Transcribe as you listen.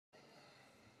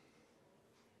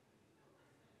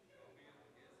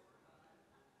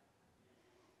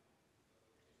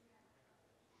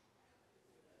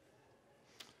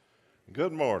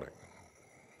Good morning.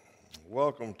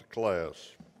 Welcome to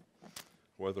class.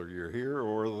 Whether you're here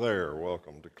or there,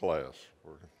 welcome to class.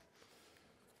 We're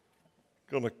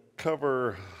going to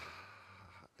cover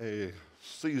a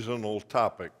seasonal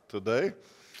topic today.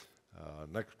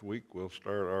 Next week, we'll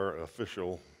start our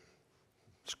official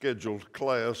scheduled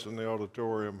class in the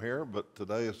auditorium here, but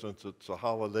today, since it's a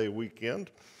holiday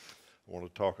weekend, I want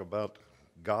to talk about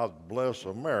God Bless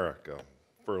America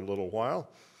for a little while.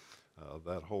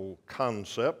 That whole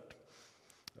concept,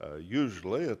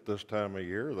 usually at this time of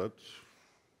year, that's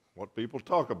what people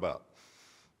talk about.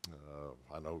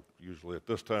 I know usually at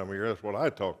this time of year, that's what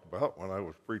I talked about when I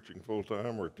was preaching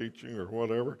full-time or teaching or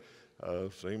whatever.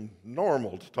 It seemed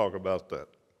normal to talk about that.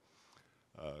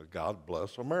 God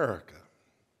bless America.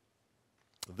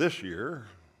 This year,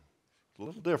 it's a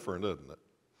little different, isn't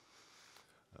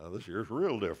it? This year's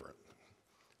real different.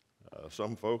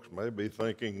 Some folks may be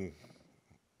thinking,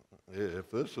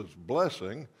 if this is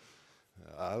blessing,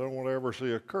 I don't want to ever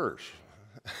see a curse.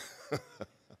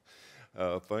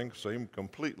 Things seem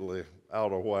completely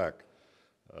out of whack.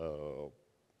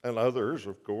 And others,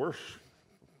 of course,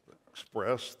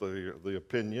 express the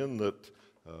opinion that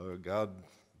God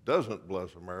doesn't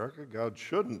bless America, God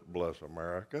shouldn't bless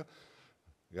America,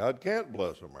 God can't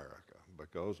bless America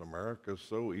because America is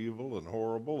so evil and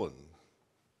horrible and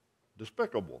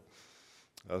despicable.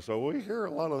 So we hear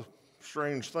a lot of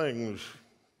strange things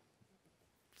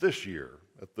this year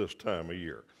at this time of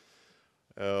year.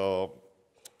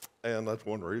 And that's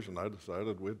one reason I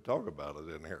decided we'd talk about it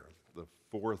in here. The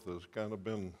 4th has kind of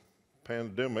been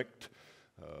pandemicked.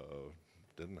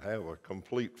 Didn't have a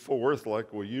complete 4th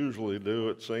like we usually do,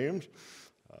 it seems.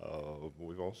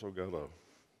 We've also got a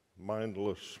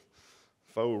mindless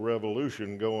faux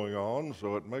revolution going on,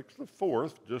 so it makes the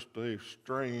 4th just a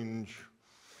strange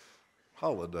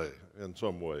holiday in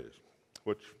some ways,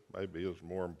 which maybe is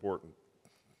more important,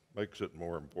 makes it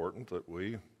more important that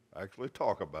we actually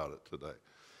talk about it today.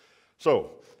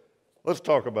 So let's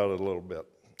talk about it a little bit.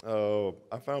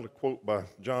 I found a quote by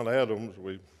John Adams.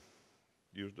 We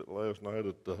used it last night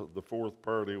at the 4th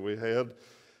party we had.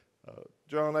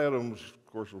 John Adams, of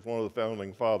course, was one of the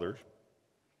founding fathers,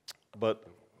 but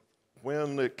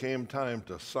when it came time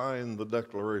to sign the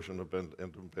Declaration of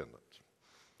Independence,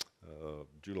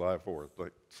 July 4th,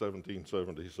 like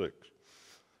 1776,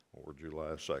 or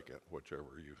July 2nd,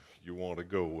 whichever you want to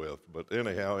go with. But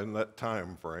anyhow, in that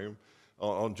time frame,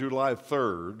 on July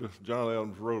 3rd, John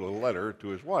Adams wrote a letter to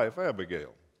his wife,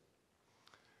 Abigail.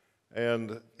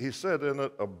 And he said in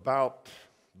it about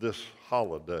this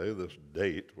holiday, this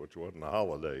date, which wasn't a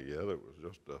holiday yet, it was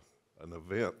just an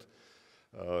event.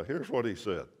 Here's what he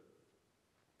said.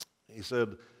 He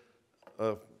said,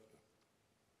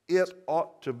 it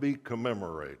ought to be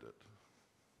commemorated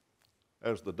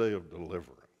as the day of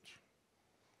deliverance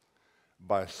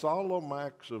by solemn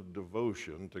acts of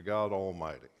devotion to God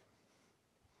Almighty.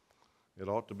 It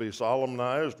ought to be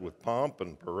solemnized with pomp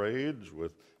and parades,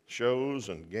 with shows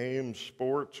and games,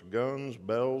 sports, guns,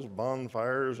 bells,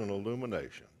 bonfires, and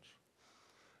illuminations,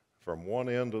 from one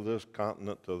end of this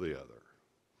continent to the other,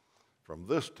 from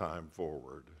this time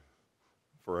forward,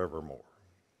 forevermore.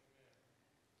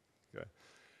 Okay.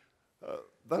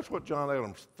 That's what John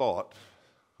Adams thought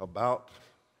about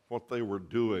what they were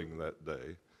doing that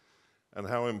day and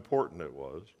how important it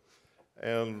was.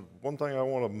 And one thing I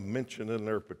want to mention in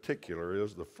there particular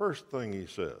is the first thing he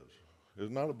says is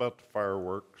not about the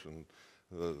fireworks and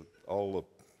all the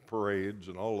parades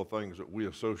and all the things that we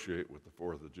associate with the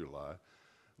 4th of July.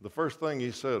 The first thing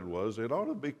he said was it ought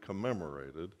to be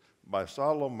commemorated by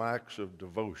solemn acts of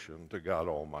devotion to God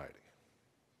Almighty.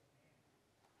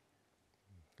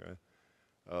 Okay?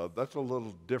 That's a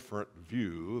little different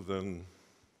view than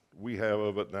we have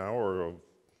of it now, or of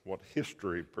what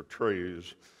history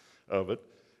portrays of it.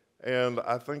 And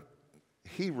I think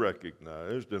he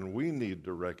recognized, and we need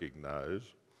to recognize,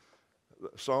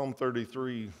 that Psalm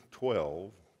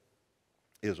 33:12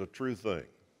 is a true thing.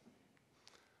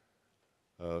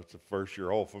 It's a verse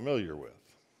you're all familiar with.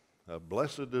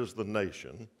 Blessed is the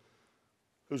nation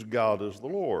whose God is the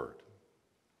Lord.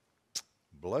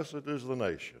 Blessed is the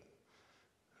nation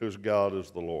whose God is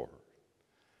the Lord.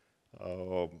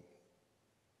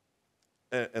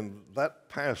 And that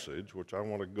passage, which I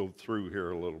want to go through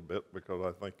here a little bit because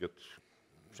I think it's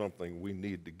something we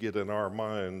need to get in our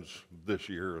minds this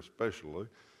year especially.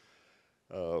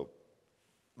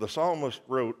 The psalmist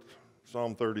wrote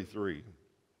Psalm 33,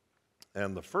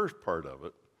 and the first part of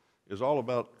it is all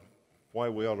about why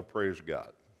we ought to praise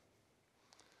God.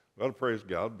 We ought to praise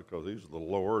God because He's the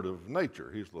Lord of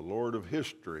nature. He's the Lord of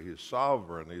history. He's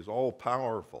sovereign. He's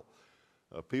all-powerful.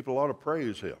 People ought to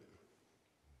praise Him.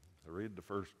 Read the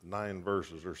first 9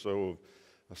 verses or so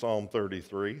of Psalm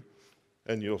 33,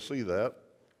 and you'll see that.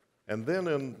 And then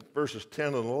in verses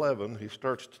 10 and 11, he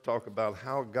starts to talk about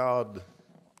how God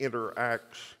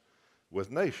interacts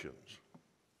with nations.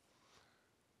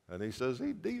 And he says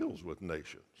he deals with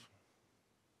nations.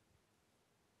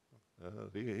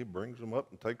 He brings them up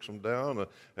and takes them down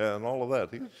and all of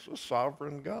that. He's a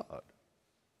sovereign God.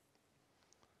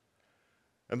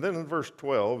 And then in verse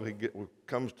 12, he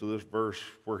comes to this verse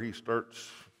where he starts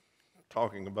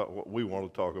talking about what we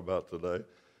want to talk about today.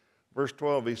 Verse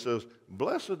 12, he says,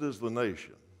 "Blessed is the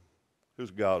nation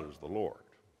whose God is the Lord,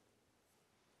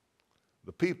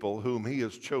 the people whom he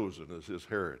has chosen as his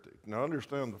heritage." Now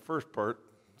understand, the first part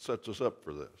sets us up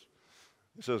for this.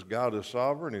 He says God is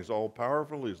sovereign, he's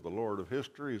all-powerful, he's the Lord of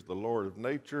history, he's the Lord of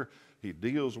nature, he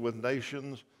deals with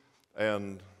nations,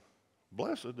 and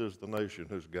blessed is the nation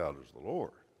whose God is the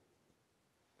Lord,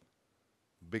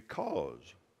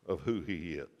 because of who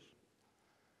he is.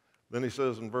 Then he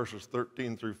says in verses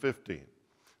 13 through 15,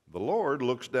 "The Lord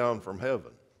looks down from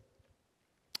heaven.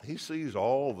 He sees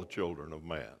all the children of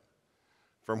man.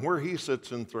 From where he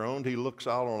sits enthroned, he looks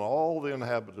out on all the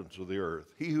inhabitants of the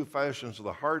earth. He who fashions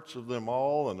the hearts of them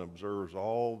all and observes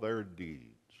all their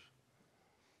deeds."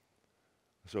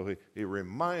 So he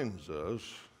reminds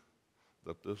us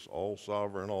that this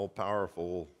all-sovereign,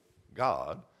 all-powerful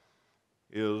God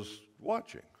is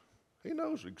watching. He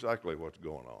knows exactly what's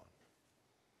going on.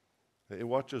 He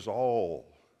watches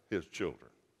all his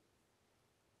children.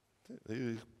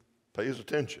 He pays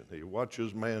attention. He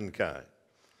watches mankind.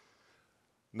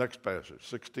 Next passage,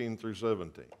 16 through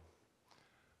 17.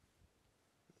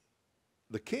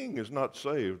 "The king is not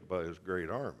saved by his great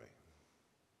army.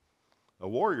 A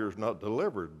warrior is not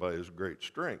delivered by his great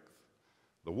strength.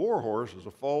 The war horse is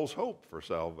a false hope for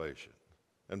salvation,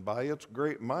 and by its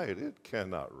great might it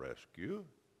cannot rescue."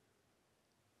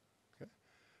 Okay.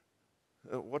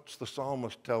 What's the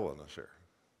psalmist telling us here?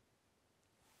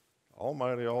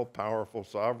 Almighty, all-powerful,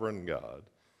 sovereign God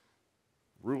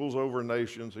rules over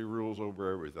nations, he rules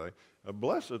over everything.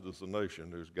 Blessed is the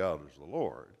nation whose God is the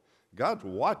Lord. God's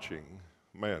watching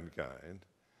mankind,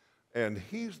 and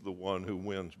he's the one who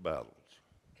wins battles.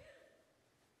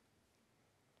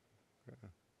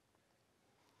 Okay.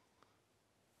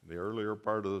 The earlier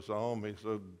part of the psalm, he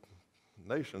said,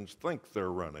 nations think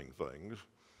they're running things,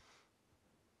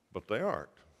 but they aren't.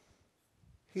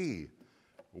 He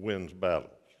wins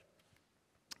battles.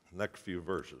 Next few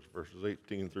verses, verses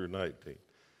 18 through 19.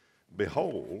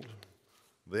 "Behold,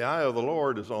 the eye of the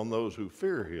Lord is on those who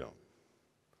fear him,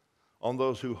 on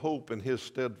those who hope in his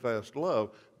steadfast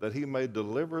love, that he may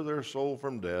deliver their soul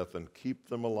from death and keep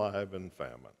them alive in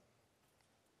famine."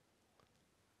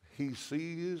 He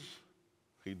sees,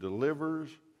 he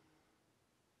delivers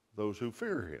those who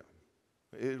fear him.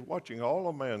 He's watching all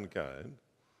of mankind.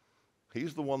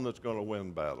 He's the one that's going to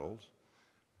win battles,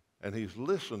 and he's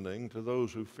listening to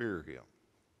those who fear him.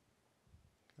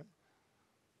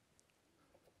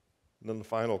 And then the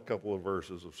final couple of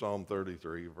verses of Psalm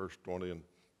 33, verse 20 and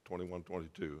 21,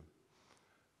 22.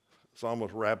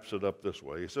 Psalmist wraps it up this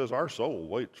way. He says, "Our soul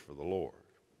waits for the Lord.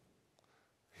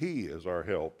 He is our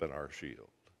help and our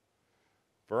shield.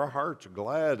 For our heart's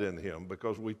glad in him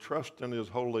because we trust in his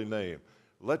holy name.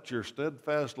 Let your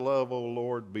steadfast love, O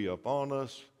Lord, be upon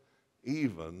us,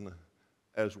 even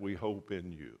as we hope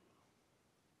in you."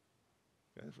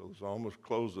 Okay, so the psalmist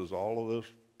closes all of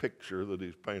this picture that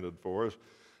he's painted for us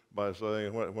by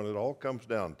saying, when it all comes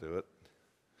down to it,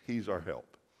 he's our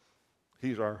help.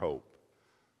 He's our hope.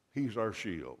 He's our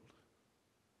shield.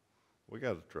 We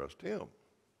got to trust him.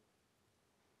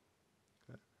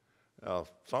 Okay. Now,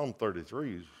 Psalm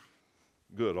 33 is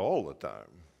good all the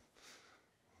time.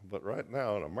 But right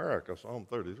now in America, Psalm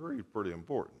 33 is pretty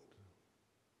important.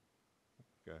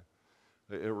 Okay.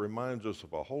 It reminds us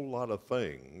of a whole lot of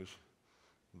things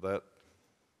that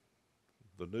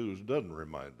the news doesn't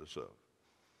remind us of.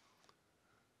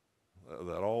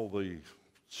 That all the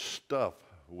stuff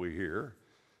we hear,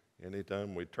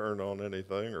 anytime we turn on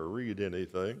anything or read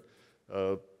anything,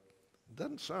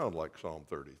 doesn't sound like Psalm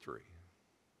 33.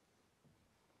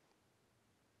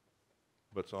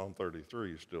 But Psalm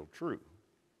 33 is still true.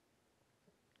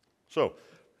 So,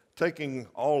 taking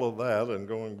all of that and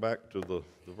going back to the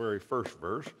very first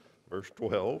verse, verse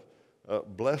 12,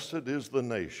 "Blessed is the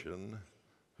nation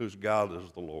whose God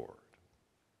is the Lord."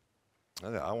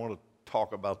 And I want to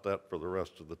talk about that for the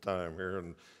rest of the time here,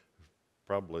 and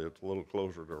probably it's a little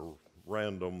closer to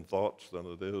random thoughts than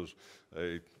it is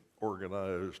a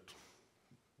organized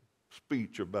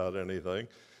speech about anything,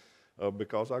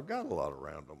 because I've got a lot of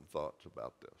random thoughts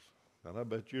about this, and I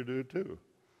bet you do too.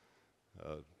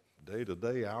 day to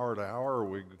day, hour to hour,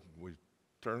 we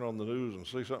turn on the news and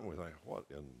see something, we think, what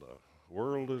in the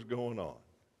world is going on?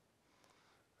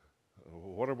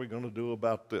 What are we going to do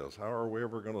about this? How are we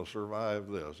ever going to survive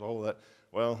this? All that.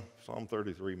 Well, Psalm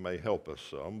 33 may help us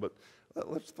some, but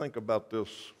let's think about this.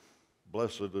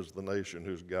 Blessed is the nation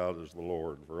whose God is the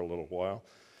Lord for a little while.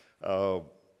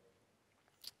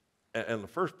 And the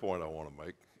first point I want to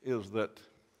make is that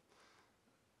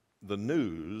the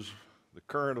news, the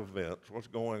current events, what's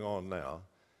going on now,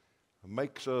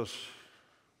 makes us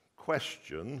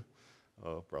question,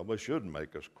 probably should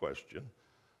make us question,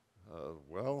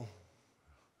 well,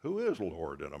 who is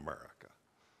Lord in America?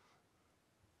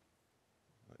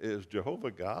 Is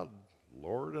Jehovah God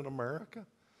Lord in America?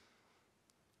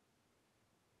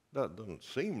 That doesn't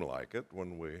seem like it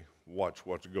when we watch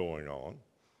what's going on.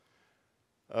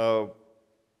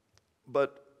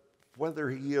 But whether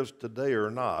he is today or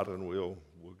not, and we'll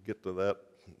get to that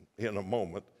in a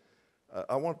moment,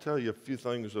 I want to tell you a few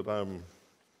things that I'm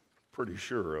pretty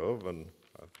sure of, and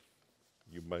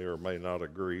you may or may not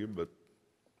agree, but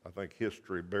I think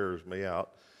history bears me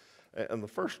out. And the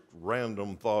first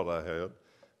random thought I had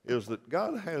is that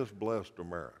God has blessed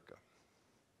America.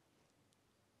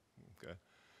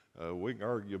 Okay, we can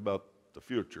argue about the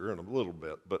future in a little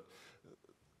bit, but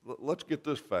let's get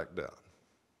this fact down.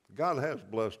 God has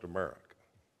blessed America.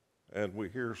 And we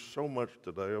hear so much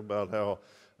today about how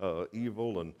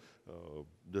evil and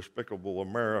despicable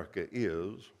America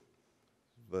is,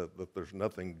 that there's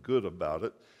nothing good about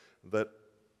it, that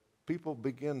people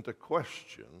begin to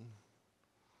question,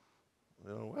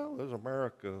 well, has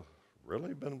America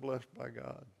really been blessed by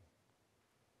God?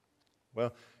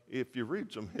 Well, if you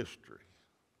read some history,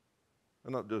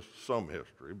 and not just some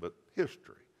history, but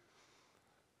history,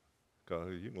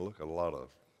 because you can look at a lot of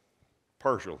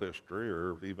partial history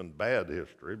or even bad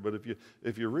history, but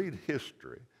if you read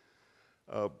history,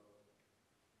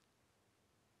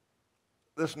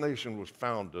 this nation was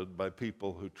founded by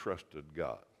people who trusted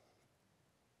God.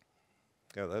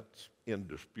 Yeah, that's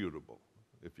indisputable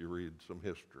if you read some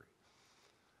history.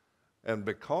 And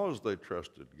because they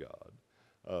trusted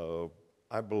God,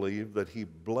 I believe that he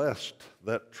blessed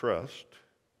that trust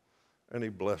and he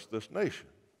blessed this nation.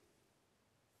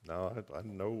 Now, I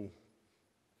know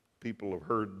people have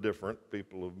heard different.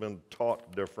 People have been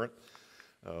taught different.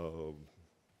 I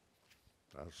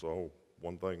saw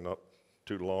one thing not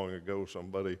too long ago.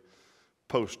 Somebody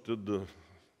posted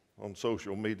on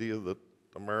social media that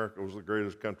America was the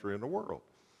greatest country in the world.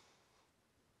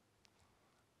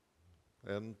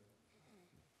 And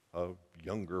a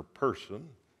younger person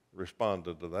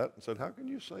responded to that and said, how can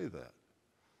you say that?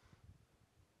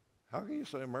 How can you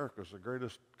say America's the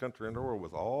greatest country in the world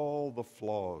with all the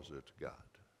flaws it's got?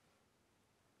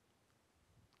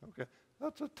 Okay,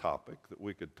 that's a topic that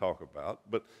we could talk about,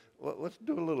 but let's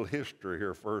do a little history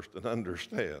here first and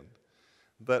understand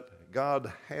that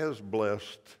God has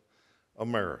blessed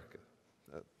America.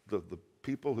 The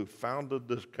people who founded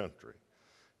this country,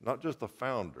 not just the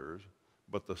founders,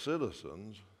 but the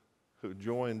citizens who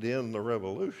joined in the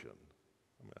revolution.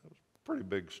 I mean, that was a pretty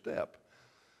big step.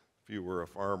 If you were a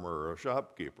farmer or a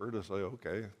shopkeeper to say,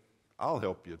 okay, I'll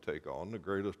help you take on the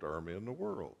greatest army in the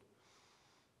world.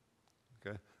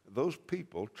 Okay? Those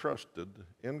people trusted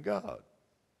in God.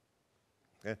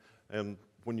 Okay? And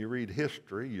when you read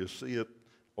history, you see it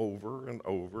over and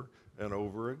over and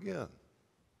over again.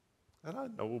 And I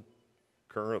know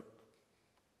current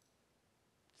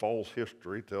false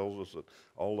history tells us that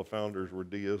all the founders were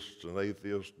deists and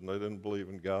atheists and they didn't believe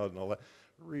in God and all that.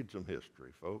 Read some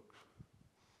history, folks.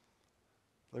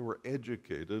 They were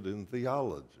educated in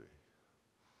theology.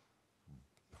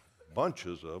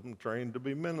 Bunches of them trained to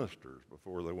be ministers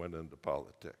before they went into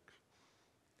politics.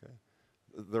 Okay?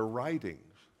 Their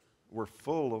writings were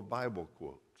full of Bible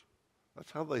quotes.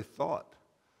 That's how they thought.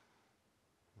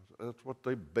 That's what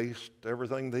they based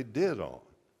everything they did on.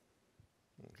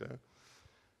 Okay?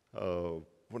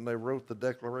 When they wrote the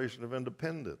Declaration of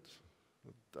Independence,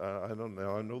 I don't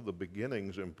know. I know the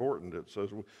beginning's important. It says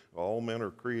all men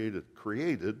are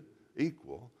created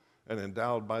equal and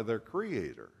endowed by their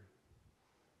Creator.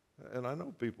 And I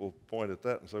know people point at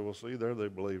that and say, well, see, there they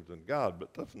believed in God,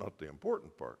 but that's not the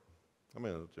important part. I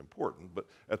mean, it's important, but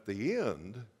at the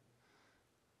end,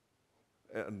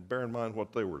 and bear in mind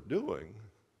what they were doing,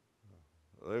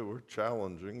 they were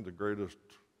challenging the greatest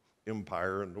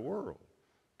empire in the world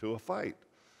to a fight.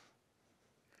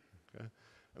 Okay?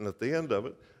 And at the end of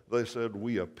it, they said,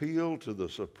 we appeal to the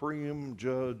supreme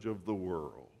judge of the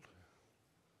world.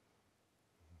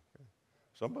 Okay?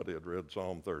 Somebody had read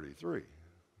Psalm 33.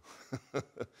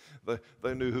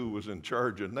 They knew who was in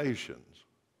charge of nations.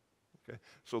 Okay?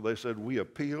 So they said, we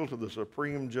appeal to the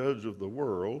supreme judge of the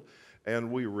world,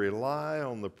 and we rely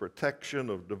on the protection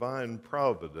of divine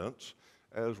providence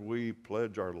as we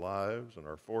pledge our lives and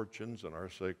our fortunes and our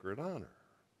sacred honor.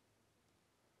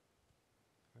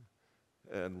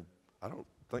 And I don't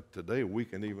think today we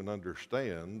can even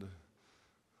understand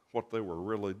what they were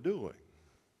really doing,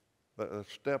 the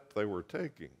step they were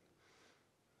taking,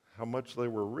 how much they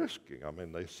were risking. I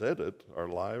mean, they said it, our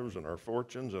lives and our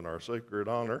fortunes and our sacred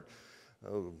honor.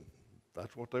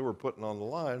 That's what they were putting on the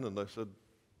line, and they said,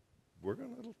 we're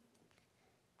going to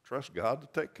trust God to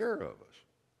take care of us.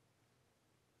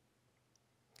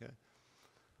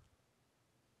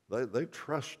 Okay? They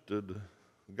trusted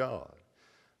God.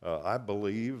 I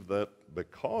believe that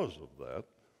because of that,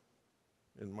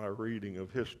 in my reading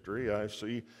of history,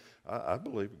 I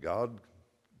believe God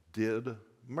did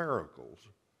miracles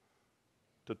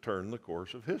to turn the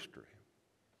course of history.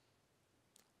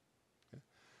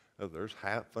 Okay? There's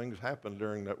things happened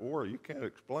during that war you can't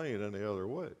explain any other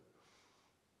way.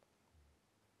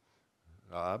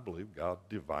 I believe God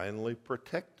divinely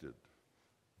protected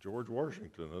George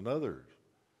Washington and others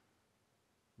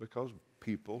because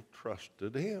people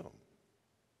trusted him.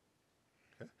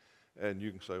 Okay? And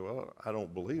you can say, well, I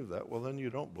don't believe that. Well, then you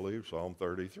don't believe Psalm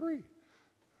 33.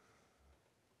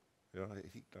 You know,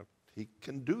 he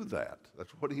can do that.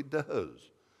 That's what he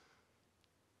does.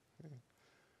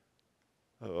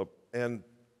 And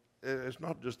it's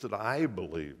not just that I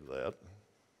believe that,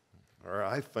 or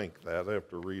I think that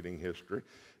after reading history.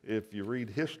 If you read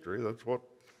history, that's what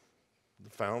the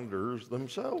founders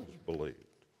themselves believed.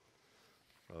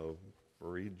 I'll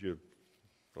read you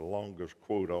the longest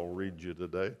quote I'll read you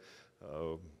today.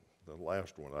 The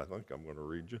last one I think I'm going to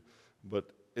read you.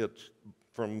 But it's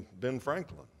from Ben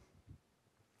Franklin.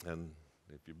 And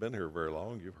if you've been here very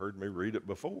long, you've heard me read it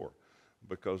before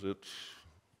because it's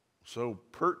so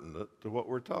pertinent to what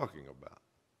we're talking about.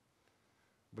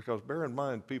 Because bear in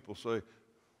mind, people say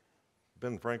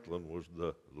Ben Franklin was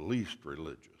the least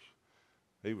religious.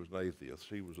 He was an atheist.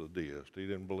 He was a deist. He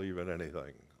didn't believe in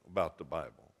anything about the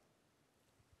Bible.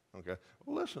 Okay?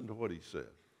 Well, listen to what he said.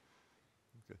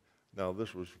 Okay. Now,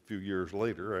 this was a few years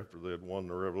later after they had won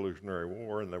the Revolutionary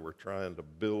War and they were trying to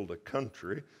build a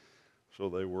country. So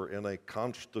they were in a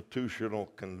constitutional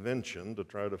convention to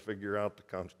try to figure out the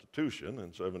Constitution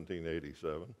in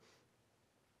 1787.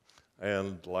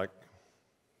 And like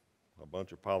a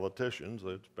bunch of politicians,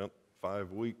 they'd spent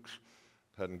 5 weeks,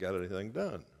 hadn't got anything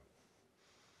done.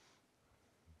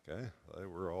 Okay? They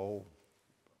were all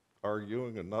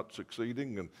arguing and not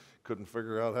succeeding and couldn't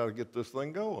figure out how to get this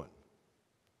thing going.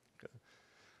 Okay?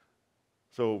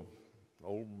 So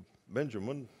old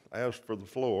Benjamin asked for the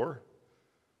floor,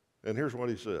 and here's what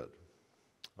he said,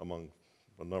 among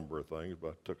a number of things, but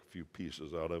I took a few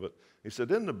pieces out of it. He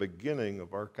said, in the beginning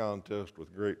of our contest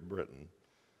with Great Britain,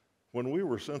 when we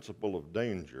were sensible of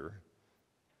danger,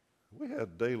 we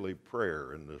had daily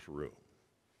prayer in this room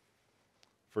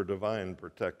for divine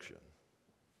protection.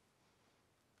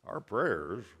 Our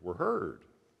prayers were heard.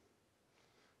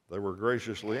 They were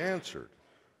graciously answered.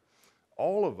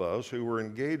 All of us who were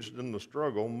engaged in the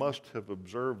struggle must have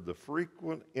observed the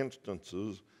frequent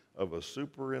instances of a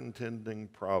superintending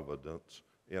providence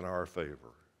in our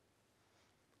favor.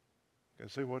 Can you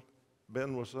see what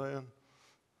Ben was saying?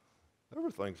 There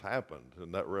were things happened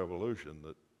in that revolution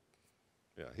that,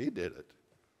 yeah, he did it.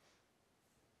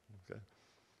 Okay.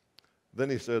 Then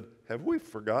he said, have we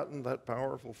forgotten that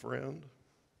powerful friend?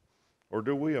 Or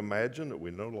do we imagine that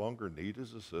we no longer need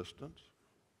his assistance?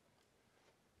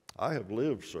 I have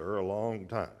lived, sir, a long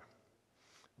time.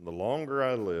 And the longer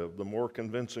I live, the more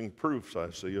convincing proofs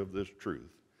I see of this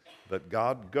truth, that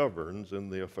God governs in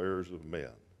the affairs of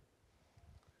men.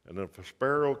 And if a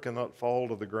sparrow cannot fall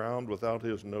to the ground without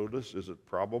his notice, is it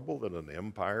probable that an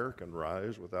empire can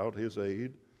rise without his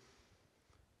aid?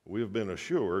 We have been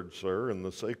assured, sir, in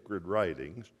the sacred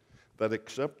writings, that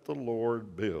except the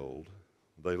Lord build,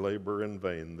 they labor in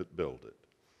vain that build it.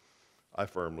 I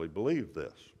firmly believe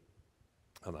this.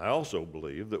 And I also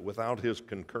believe that without his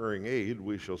concurring aid,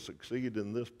 we shall succeed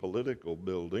in this political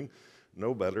building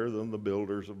no better than the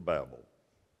builders of Babel.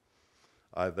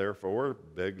 I therefore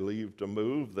beg leave to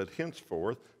move that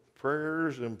henceforth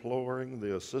prayers imploring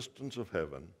the assistance of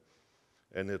heaven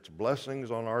and its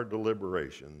blessings on our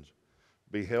deliberations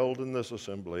be held in this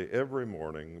assembly every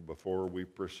morning before we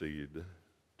proceed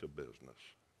to business.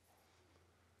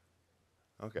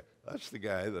 Okay, that's the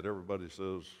guy that everybody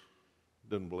says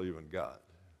didn't believe in God.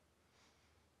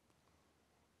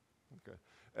 Okay,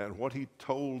 and what he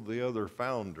told the other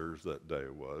founders that day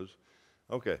was,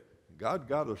 okay, God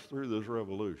got us through this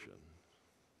revolution.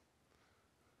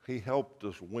 He helped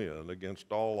us win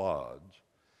against all odds,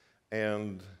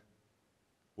 and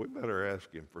we better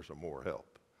ask him for some more help.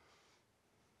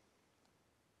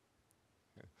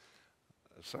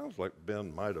 It sounds like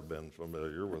Ben might have been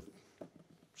familiar with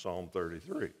Psalm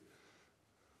 33.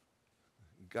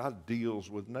 God deals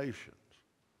with nations.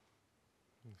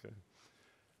 Okay.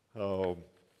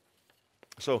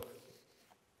 So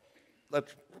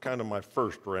that's kind of my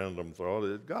first random thought.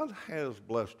 Is God has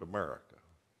blessed America.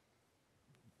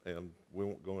 And we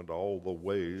won't go into all the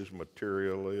ways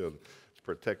materially and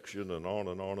protection and on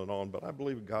and on and on, but I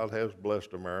believe God has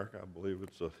blessed America. I believe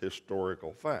it's a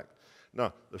historical fact.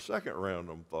 Now, the second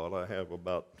random thought I have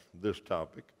about this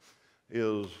topic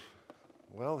is,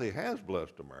 well, he has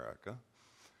blessed America,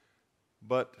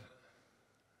 but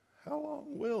how long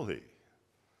will he?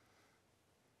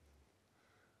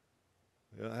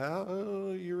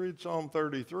 You read Psalm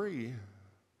 33,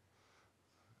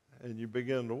 and you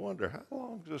begin to wonder, how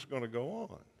long is this going to go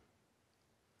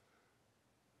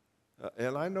on?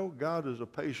 And I know God is a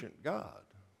patient God,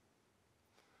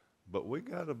 but we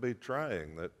got to be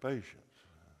trying that patience.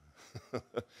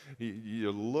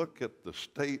 You look at the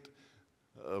state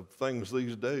of things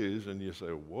these days, and you say,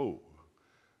 whoa,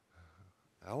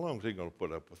 how long is he going to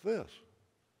put up with this?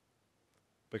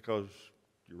 Because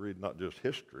you read not just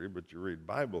history, but you read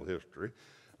Bible history.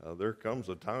 There comes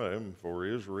a time for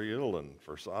Israel and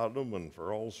for Sodom and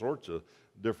for all sorts of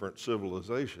different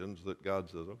civilizations that God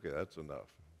says, okay, that's enough.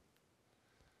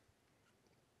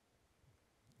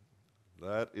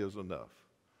 That is enough.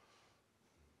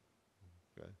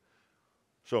 Okay.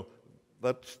 So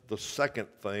that's the second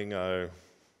thing I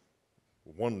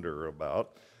wonder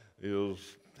about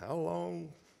is how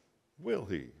long will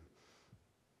he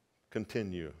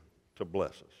continue to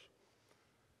bless us?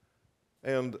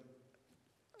 And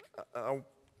I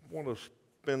want to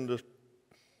spend just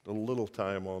a little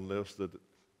time on this, that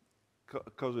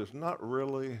because it's not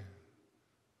really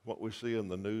what we see in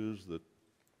the news that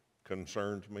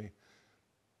concerns me.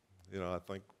 You know, I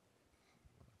think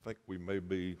we may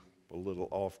be a little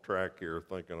off track here,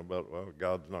 thinking about, well,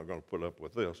 God's not going to put up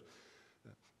with this.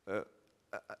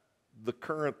 The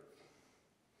current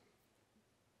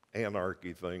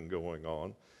anarchy thing going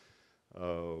on,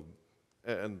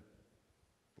 and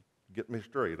get me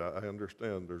straight, I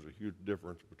understand there's a huge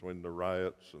difference between the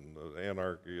riots and the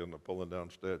anarchy and the pulling down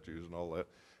statues and all that,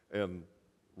 and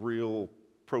real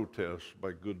protests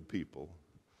by good people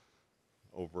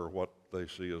over what they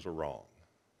see as a wrong.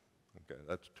 Okay,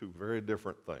 that's two very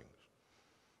different things.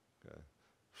 Okay,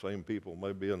 same people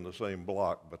may be in the same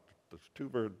block, but there's two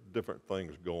very different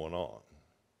things going on.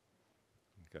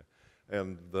 Okay,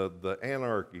 and the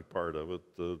anarchy part of it,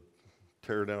 the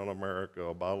tear down America,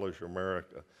 abolish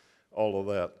America, all of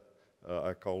that,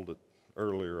 I called it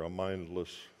earlier a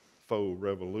mindless faux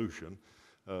revolution.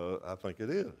 I think it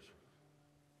is.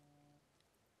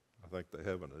 I think they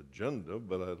have an agenda,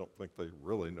 but I don't think they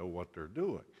really know what they're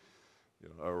doing. You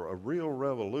know, a real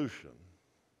revolution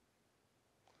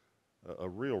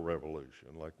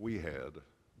like we had a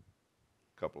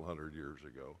couple hundred years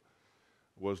ago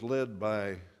was led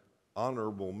by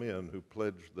honorable men who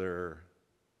pledged their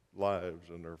lives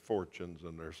and their fortunes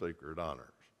and their sacred honors.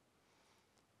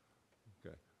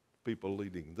 Okay, people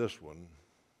leading this one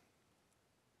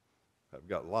have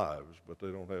got lives, but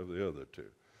they don't have the other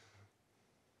two.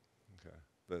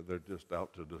 Okay, they're just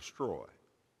out to destroy.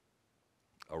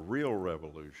 A real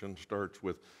revolution starts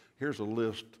with, here's a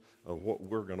list of what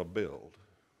we're going to build.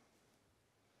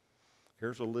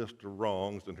 Here's a list of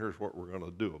wrongs, and here's what we're going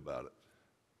to do about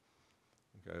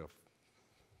it. Okay, a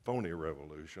phony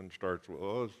revolution starts with,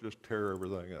 oh, let's just tear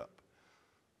everything up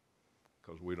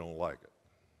because we don't like it.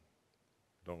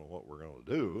 Don't know what we're going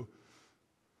to do.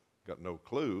 Got no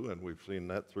clue, and we've seen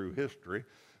that through history.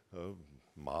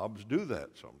 Mobs do that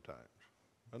sometimes,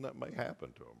 and that may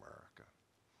happen to America.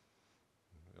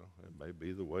 It may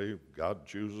be the way God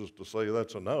chooses to say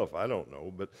that's enough. I don't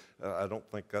know, but I don't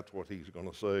think that's what he's going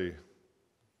to say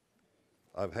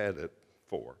I've had it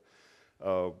for.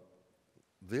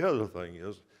 The other thing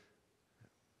is,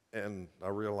 and I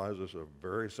realize it's a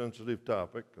very sensitive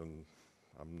topic, and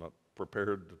I'm not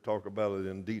prepared to talk about it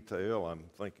in detail. I'm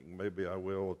thinking maybe I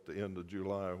will at the end of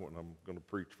July when I'm going to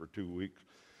preach for 2 weeks.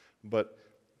 But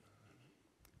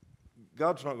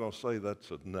God's not going to say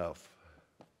that's enough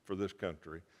for this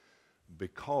country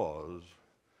because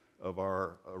of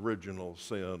our original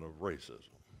sin of racism.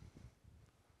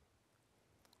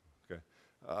 Okay,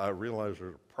 I realize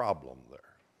there's a problem there.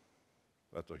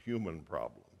 That's a human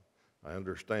problem. I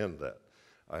understand that.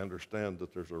 I understand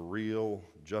that there's a real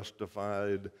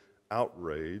justified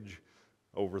outrage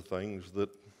over things that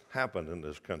happen in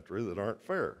this country that aren't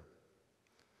fair.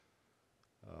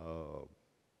 Uh,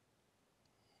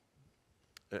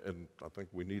 and I think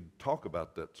we need to talk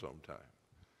about that sometime.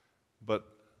 But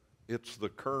it's the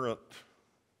current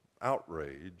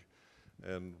outrage,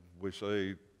 and we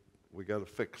say we got to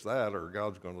fix that or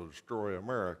God's going to destroy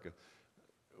America.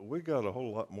 We got a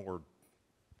whole lot more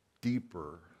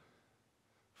deeper,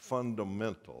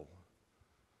 fundamental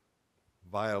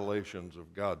violations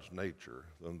of God's nature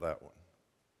than that one.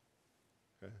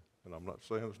 Okay? And I'm not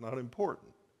saying it's not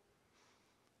important.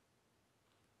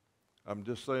 I'm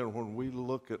just saying when we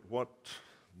look at what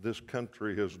this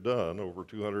country has done over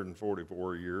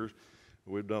 244 years,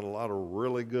 we've done a lot of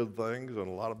really good things and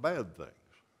a lot of bad things.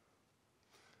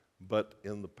 But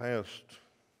in the past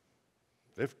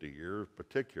 50 years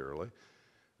particularly,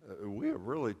 we have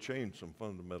really changed some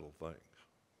fundamental things.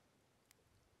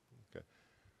 Okay.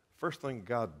 First thing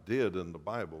God did in the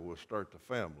Bible was start the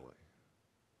family.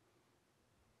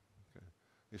 Okay.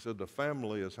 He said the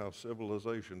family is how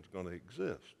civilization's going to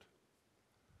exist.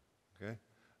 Okay?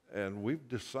 And we've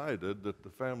decided that the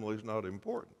family's not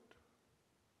important.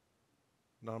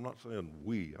 Now, I'm not saying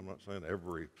we, I'm not saying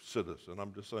every citizen,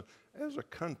 I'm just saying as a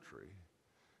country,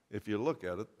 if you look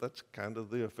at it, that's kind of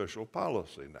the official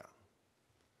policy now.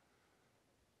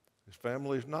 His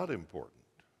family is not important.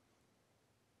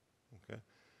 Okay?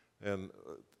 And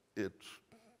it's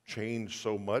changed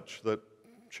so much that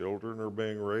children are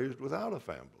being raised without a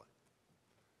family.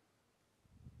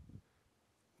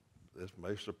 This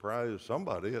may surprise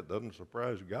somebody, it doesn't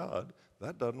surprise God.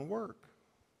 That doesn't work.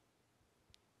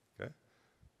 Okay?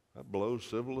 That blows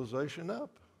civilization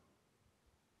up.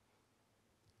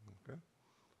 Okay?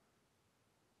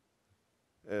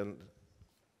 And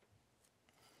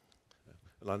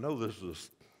I know this is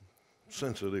a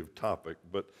sensitive topic,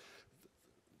 but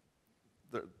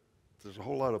there's a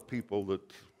whole lot of people that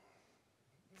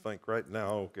think right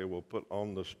now, okay, we'll put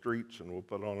on the streets and we'll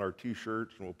put on our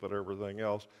T-shirts and we'll put everything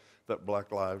else that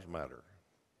Black Lives Matter.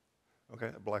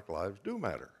 Okay, Black lives do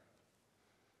matter.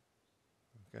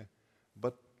 Okay,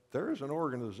 but there is an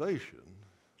organization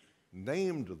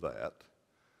named that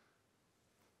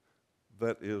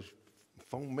is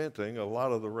fomenting a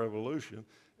lot of the revolution,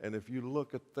 and if you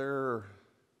look at their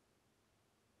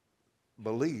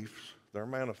beliefs, their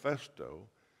manifesto,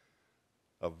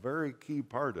 a very key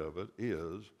part of it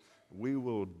is we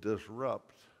will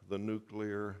disrupt the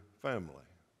nuclear family.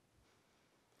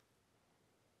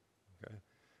 Okay?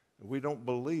 We don't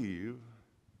believe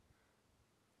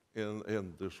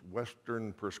in this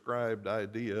Western prescribed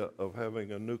idea of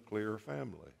having a nuclear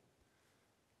family.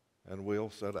 And we'll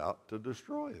set out to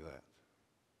destroy that.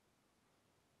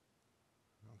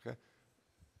 Okay?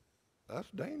 That's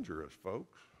dangerous,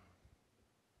 folks.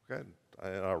 Okay?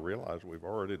 And I realize we've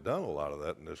already done a lot of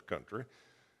that in this country,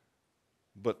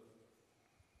 but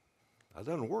that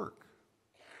doesn't work.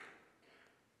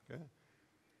 Okay?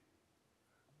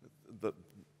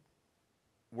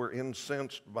 We're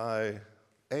incensed by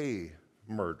a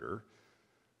murder,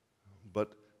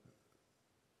 but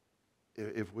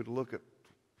if we look at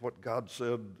what God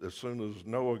said as soon as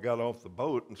Noah got off the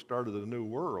boat and started a new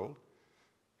world,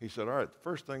 he said, all right, the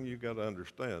first thing you got to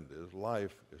understand is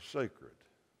life is sacred.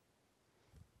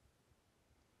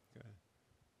 Okay?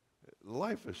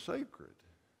 Life is sacred.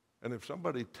 And if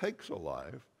somebody takes a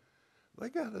life, they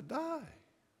got to die.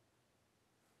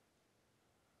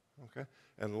 Okay?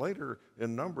 And later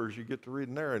in Numbers, you get to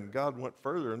reading there, and God went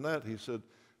further than that. He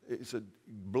said,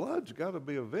 blood's got to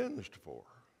be avenged for.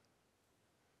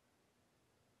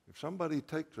 If somebody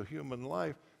takes a human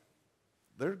life,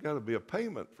 there's got to be a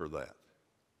payment for that.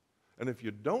 And if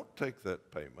you don't take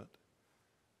that payment,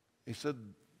 he said,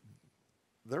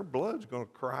 their blood's going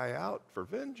to cry out for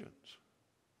vengeance.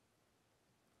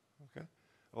 Okay?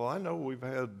 Well, I know we've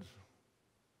had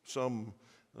some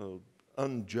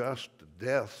unjust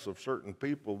deaths of certain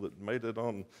people that made it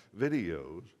on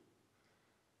videos.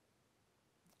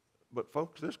 But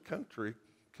folks, this country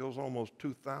kills almost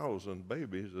 2,000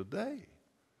 babies a day.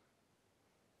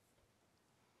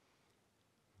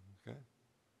 Okay?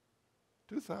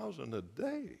 2,000 a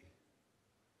day.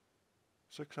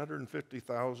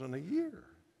 650,000 a year.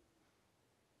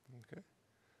 Okay?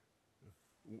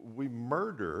 We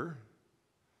murder,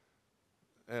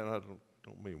 and I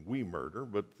don't mean we murder,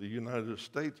 but the United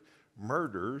States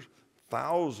murders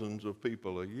thousands of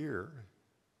people a year.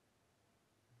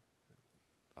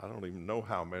 I don't even know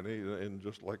how many in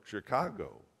just like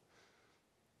Chicago.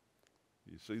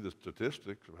 You see the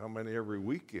statistics of how many every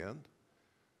weekend.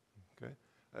 Okay?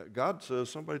 God says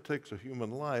somebody takes a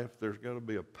human life, there's got to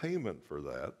be a payment for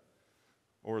that,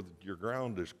 or your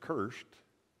ground is cursed.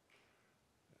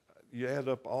 You add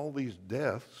up all these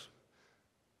deaths,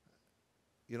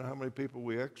 You know how many people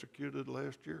we executed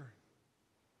last year?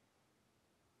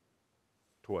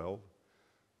 12.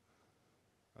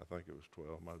 I think it was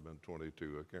 12. Might have been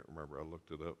 22. I can't remember. I looked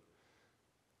it up.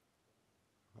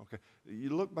 Okay. You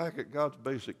look back at God's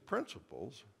basic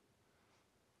principles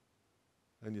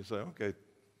and you say, okay,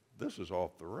 this is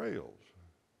off the rails.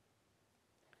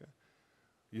 Okay.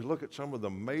 You look at some of the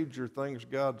major things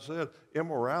God said,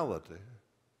 immorality.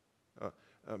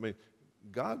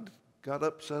 God got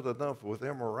upset enough with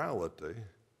immorality,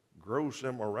 gross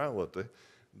immorality,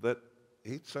 that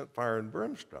he sent fire and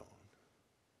brimstone.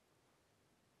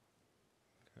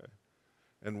 Okay.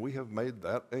 And we have made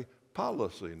that a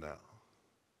policy now,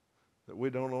 that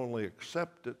we don't only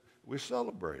accept it, we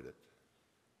celebrate it.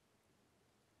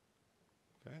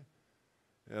 Okay?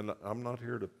 And I'm not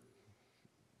here to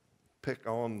pick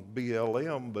on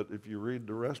BLM, but if you read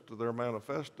the rest of their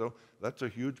manifesto, that's a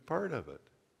huge part of it.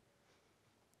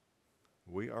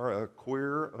 We are a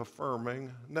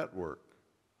queer-affirming network,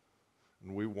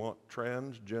 and we want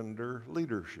transgender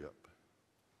leadership.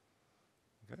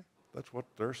 Okay? That's what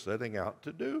they're setting out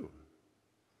to do.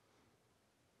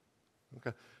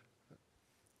 Okay.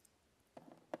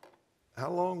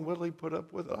 How long will he put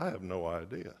up with it? I have no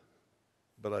idea.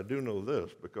 But I do know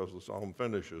this, because the psalm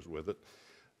finishes with it,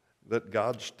 that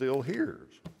God still hears.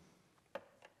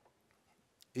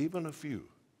 Even a few.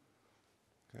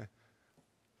 Okay?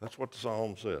 That's what the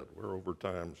psalm said. We're over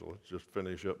time, so let's just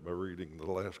finish up by reading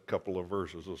the last couple of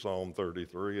verses of Psalm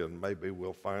 33, and maybe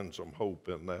we'll find some hope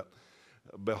in that.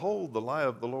 Behold, the eye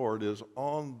of the Lord is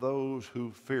on those who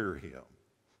fear him.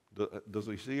 Does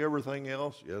he see everything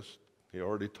else? Yes, he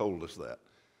already told us that.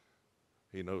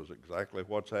 He knows exactly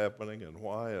what's happening and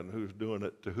why and who's doing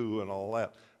it to who and all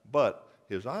that. But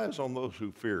his eye is on those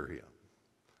who fear him,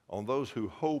 on those who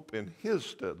hope in his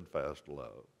steadfast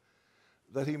love,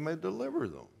 that he may deliver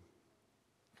them.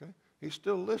 Okay? He's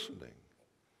still listening.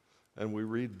 And we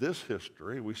read this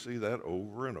history, we see that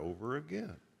over and over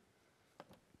again.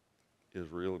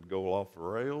 Israel would go off the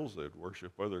rails, they'd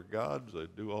worship other gods,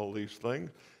 they'd do all these things,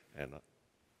 and a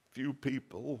few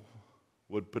people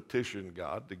would petition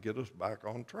God to get us back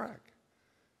on track.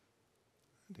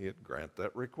 And he'd grant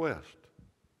that request.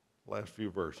 Last few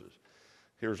verses.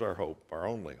 Here's our hope, our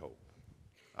only hope.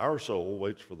 Our soul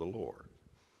waits for the Lord.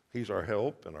 He's our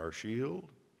help and our shield.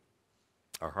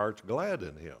 Our heart's glad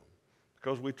in him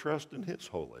because we trust in his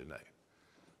holy name.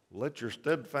 Let your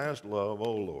steadfast love,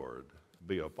 O Lord,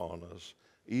 be upon us,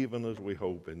 even as we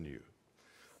hope in you.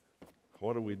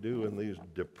 What do we do in these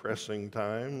depressing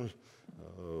times?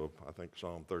 I think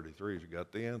Psalm 33's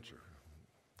got the answer.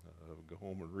 Go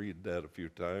home and read that a few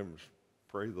times.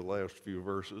 Pray the last few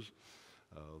verses.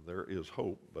 There is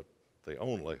hope, but the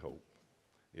only hope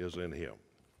is in him.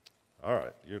 All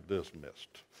right, you're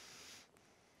dismissed.